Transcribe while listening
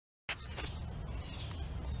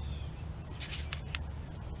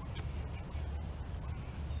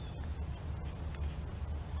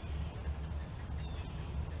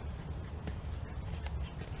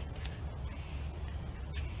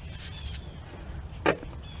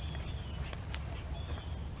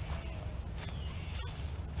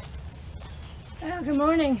Good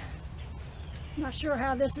morning. Not sure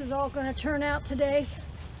how this is all going to turn out today.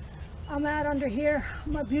 I'm out under here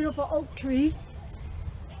on my beautiful oak tree,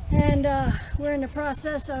 and we're in the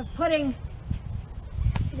process of putting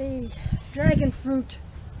the dragon fruit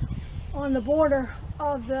on the border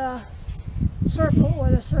of the circle,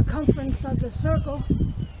 or the circumference of the circle.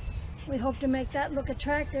 We hope to make that look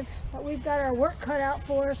attractive, but we've got our work cut out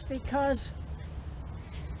for us because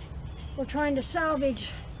we're trying to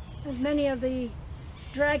salvage as many of the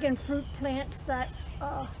dragon fruit plants that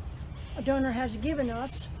a donor has given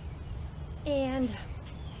us, and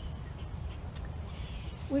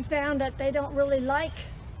we found that they don't really like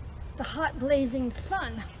the hot blazing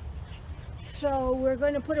sun. So we're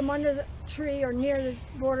going to put them under the tree or near the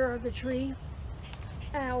border of the tree,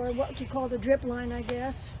 or what you call the drip line, I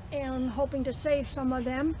guess, and hoping to save some of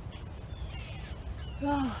them.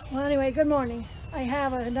 Well, anyway, good morning. I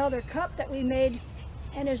have another cup that we made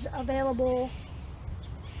and is available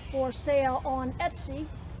for sale on Etsy.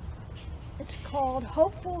 It's called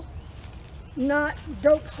Hopeful, Not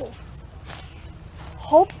Dopeful.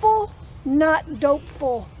 Hopeful, Not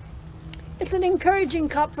Dopeful. It's an encouraging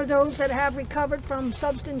cup for those that have recovered from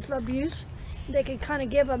substance abuse. They can kind of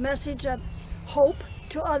give a message of hope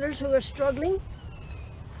to others who are struggling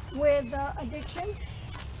with addiction.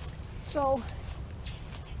 So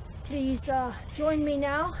please join me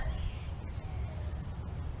now.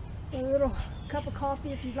 A little cup of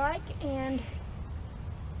coffee if you like, and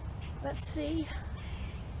let's see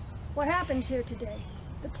what happens here today.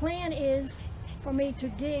 The plan is for me to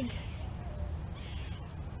dig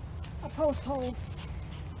a post hole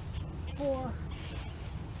for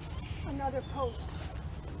another post.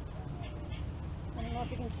 I don't know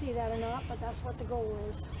if you can see that or not, but that's what the goal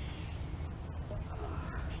is.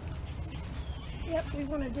 Yep, we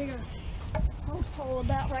want to dig a post hole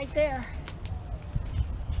about right there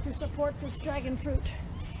to support this dragon fruit.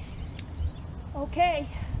 Okay,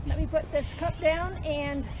 let me put this cup down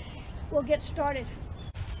and we'll get started.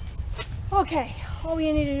 Okay, all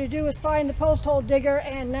we needed to do is find the post hole digger,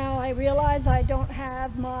 and now I realize I don't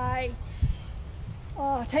have my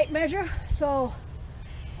tape measure, so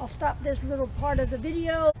I'll stop this little part of the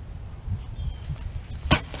video.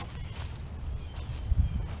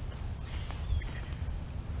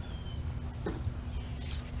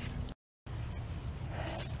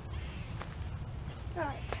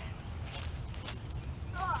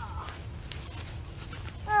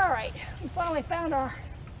 Alright, we finally found our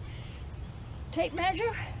tape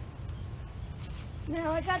measure.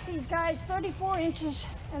 Now I got these guys 34 inches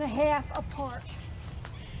and a half apart.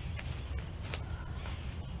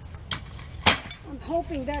 I'm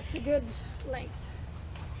hoping that's a good length.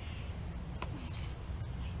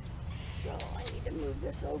 So I need to move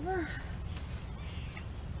this over.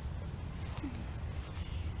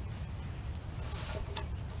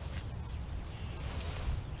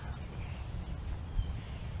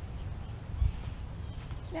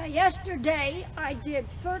 Now yesterday I did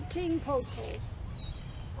 13 post holes.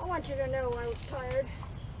 I want you to know I was tired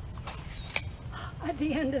at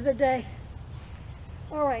the end of the day.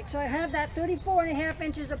 Alright, so I have that 34.5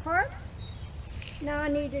 inches apart. Now I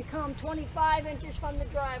need to come 25 inches from the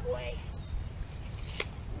driveway.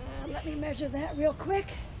 Let me measure that real quick.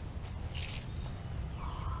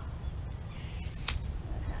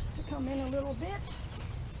 That has to come in a little bit.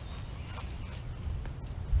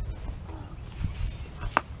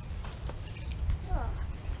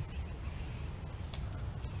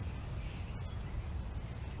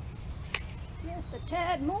 Just a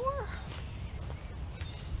tad more.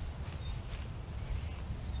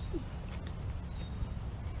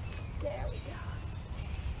 There we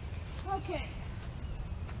go. Okay.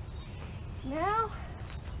 Now,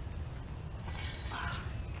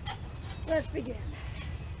 let's begin.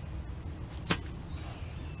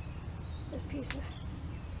 This piece of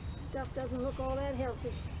stuff doesn't look all that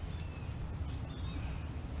healthy.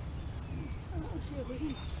 Let's see if we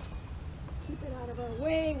can keep it out of our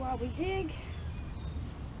way while we dig.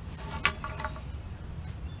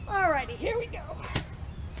 Alrighty, here we go.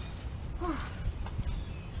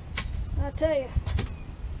 I tell you,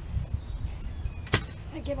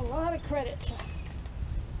 I give a lot of credit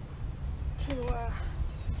to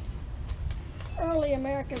early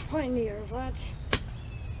American pioneers. I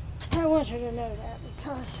want you to know that,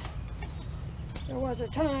 because there was a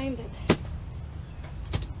time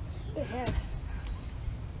that they had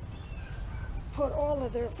put all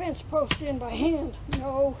of their fence posts in by hand.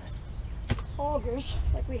 No augers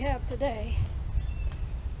like we have today.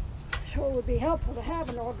 So it would be helpful to have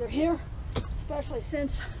an auger here, especially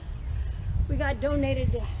since we got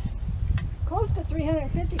donated close to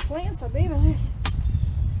 350 plants, I believe it is.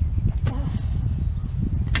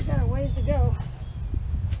 ways to go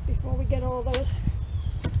before we get all those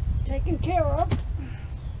taken care of.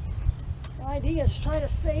 The idea is to try to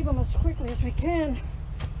save them as quickly as we can,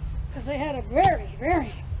 because they had a very,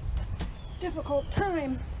 very difficult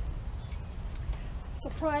time.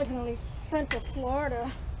 Surprisingly, Central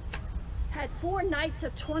Florida had 4 nights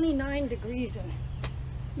of 29 degrees and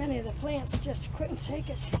many of the plants just couldn't take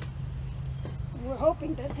it. And we're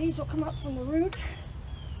hoping that these will come up from the root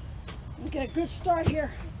and get a good start here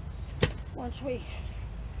once we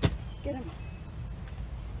get them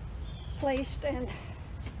placed and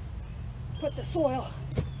put the soil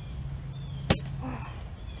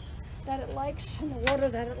that it likes and the water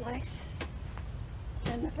that it likes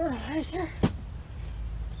and the fertilizer.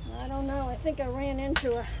 I don't know, I think I ran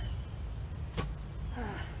into a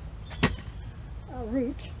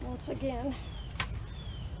root once again.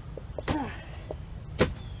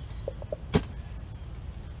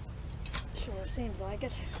 Sure seems like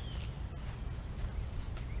it.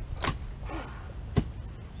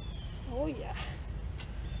 Oh yeah.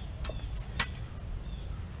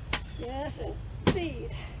 Yes,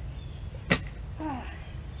 indeed.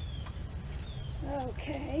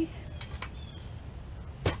 Okay.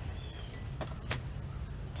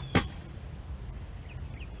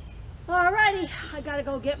 Alrighty, I gotta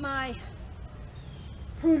go get my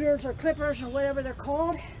pruners or clippers or whatever they're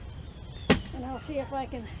called, and I'll see if I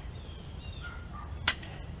can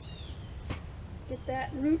get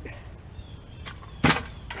that root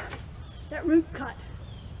cut.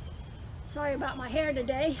 Sorry about my hair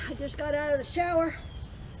today. I just got out of the shower.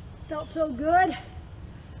 Felt so good.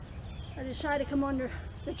 I decided to come under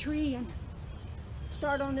the tree and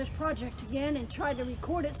start on this project again and try to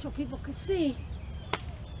record it so people could see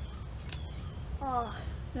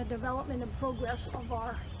the development and progress of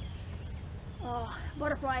our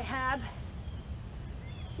Butterfly Hab.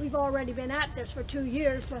 We've already been at this for 2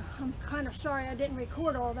 years, so I'm kind of sorry I didn't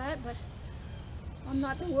record all that, but I'm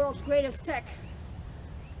not the world's greatest tech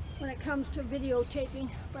when it comes to videotaping,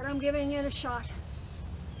 but I'm giving it a shot.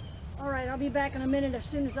 Alright, I'll be back in a minute as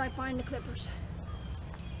soon as I find the clippers.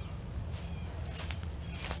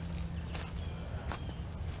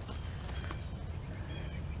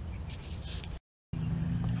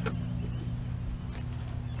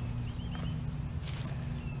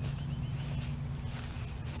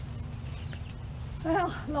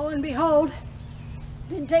 Well, lo and behold,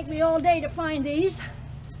 didn't take me all day to find these.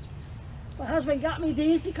 My husband got me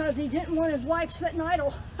these because he didn't want his wife sitting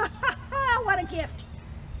idle. What a gift.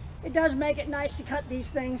 It does make it nice to cut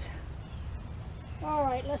these things. All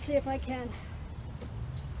right, let's see if I can.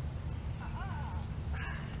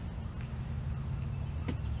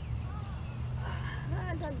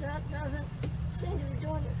 That doesn't seem to be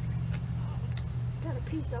doing it. Got a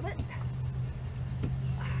piece of it.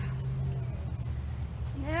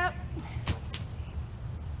 Yep.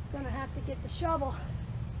 Gonna have to get the shovel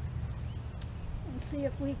and see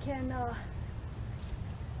if we can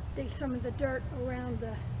dig some of the dirt around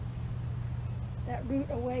that root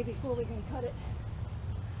away before we can cut it.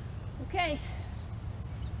 Okay.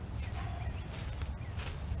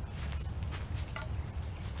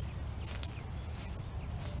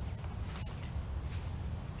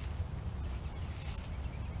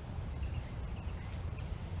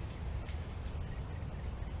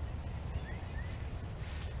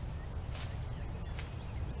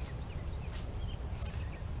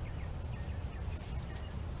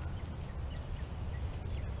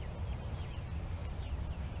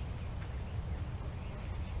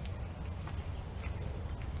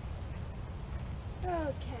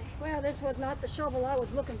 Okay, well, this was not the shovel I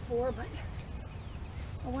was looking for, but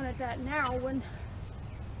I wanted that narrow one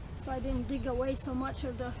so I didn't dig away so much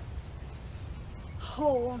of the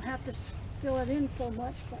hole and have to fill it in so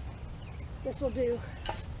much, but this will do.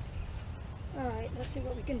 Alright, let's see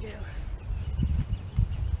what we can do.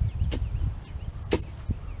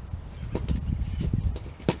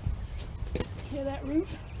 Hear that root?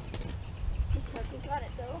 Looks like we got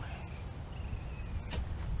it though.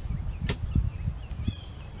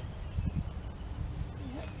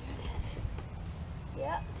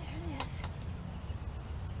 Yep, there it is.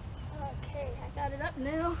 Okay, I got it up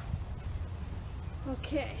now.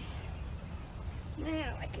 Okay.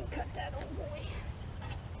 Now I can cut that old boy.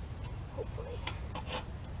 Hopefully.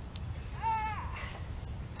 Ah,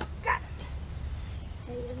 got it.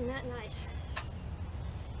 Hey, isn't that nice?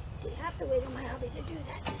 We have to wait on my hubby to do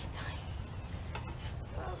that this time.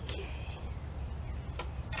 Okay.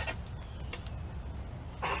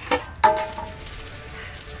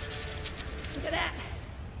 Look at that.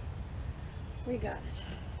 We got it.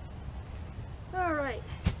 All right.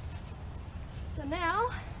 So now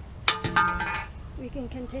we can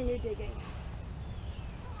continue digging.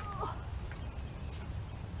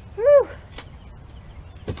 Whew.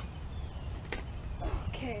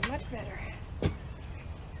 Okay, much better.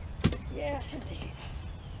 Yes, indeed.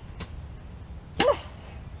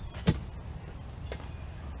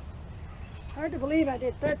 Hard to believe I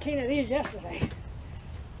did 13 of these yesterday.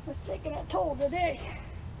 It's taking a toll today.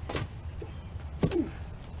 If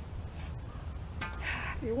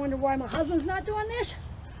you wonder why my husband's not doing this,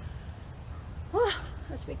 well,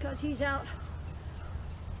 that's because he's out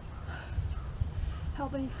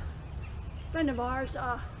helping a friend of ours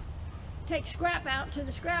take scrap out to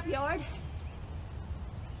the scrap yard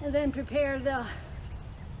and then prepare the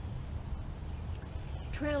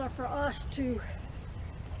trailer for us to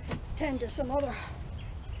tend to some other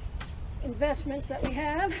investments that we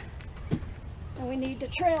have, and we need the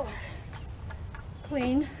trailer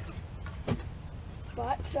clean.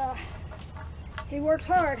 But he worked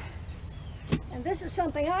hard, and this is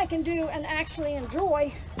something I can do and actually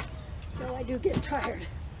enjoy, though I do get tired.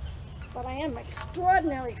 But I am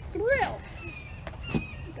extraordinarily thrilled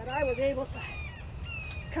that I was able to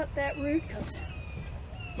cut that root, because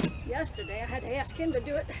yesterday I had to ask him to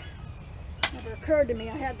do it. Never occurred to me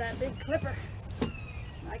I had that big clipper.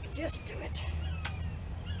 I could just do it.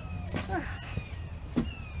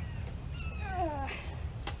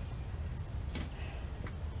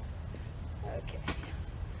 Okay,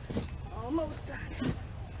 almost done.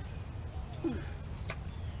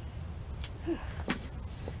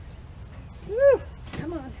 Woo,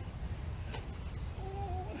 come on.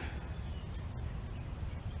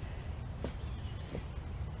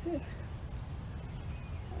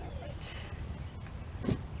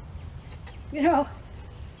 You know,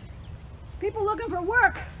 people looking for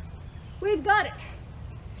work, we've got it.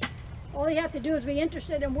 All you have to do is be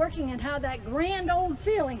interested in working and have that grand old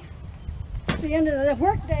feeling at the end of the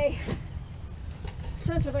workday,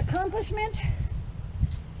 sense of accomplishment,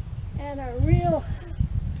 and a real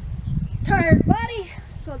tired body,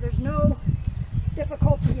 so there's no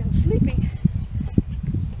difficulty in sleeping.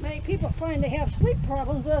 Many people find they have sleep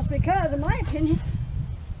problems, that's because, in my opinion,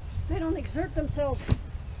 they don't exert themselves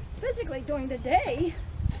physically during the day,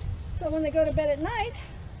 so when they go to bed at night,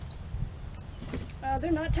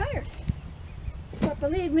 they're not tired. But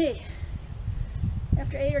believe me,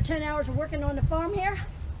 after 8 or 10 hours of working on the farm here,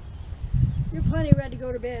 you're plenty ready to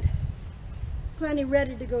go to bed. Plenty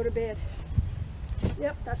ready to go to bed.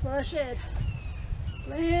 Yep, that's what I said.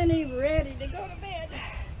 Plenty ready to go to bed.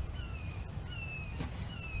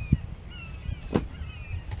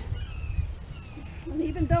 And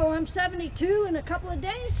even though I'm 72 in a couple of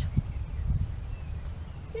days,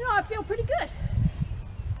 you know, I feel pretty good.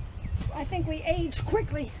 I think we age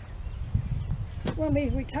quickly when we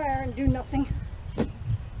retire and do nothing.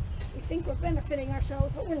 We think we're benefiting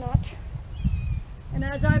ourselves, but we're not. And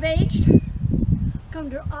as I've aged,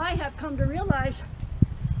 I have come to realize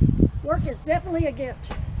work is definitely a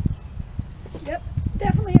gift. Yep,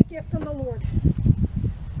 definitely a gift from the Lord.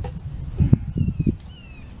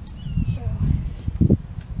 So,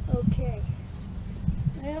 okay.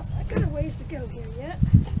 Well, I got a ways to go here yet.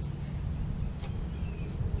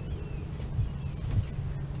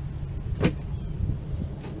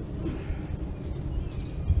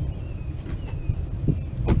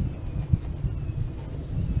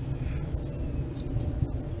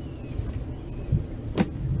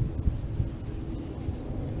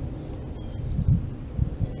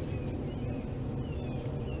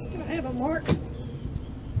 I have a mark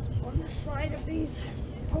on the side of these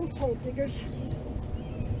post hole diggers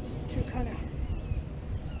to kind of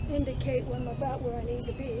indicate when I'm about where I need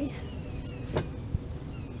to be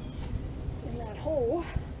in that hole.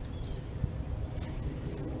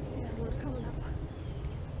 And we're coming up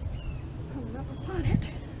upon it.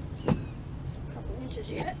 A couple inches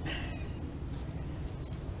yet.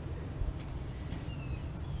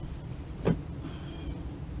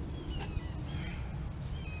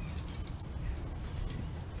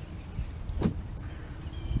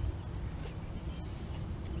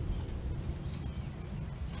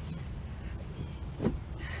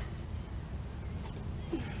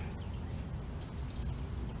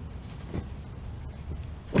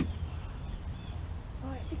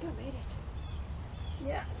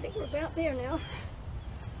 Yeah, I think we're about there now.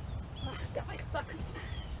 Got my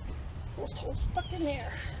post hole stuck in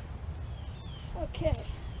there. Okay.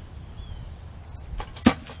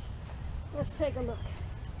 Let's take a look.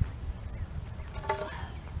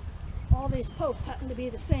 All these posts happen to be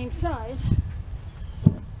the same size,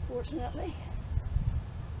 fortunately.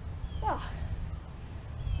 Oh,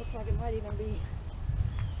 looks like it might even be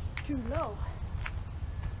too low.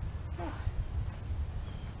 Oh.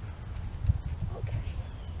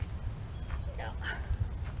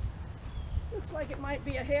 like it might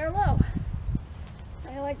be a hair low.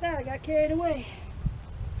 And like that, I got carried away.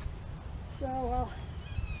 So I'll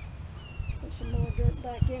put some more dirt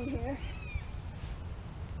back in here.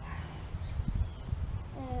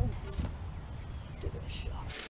 And give it a shot.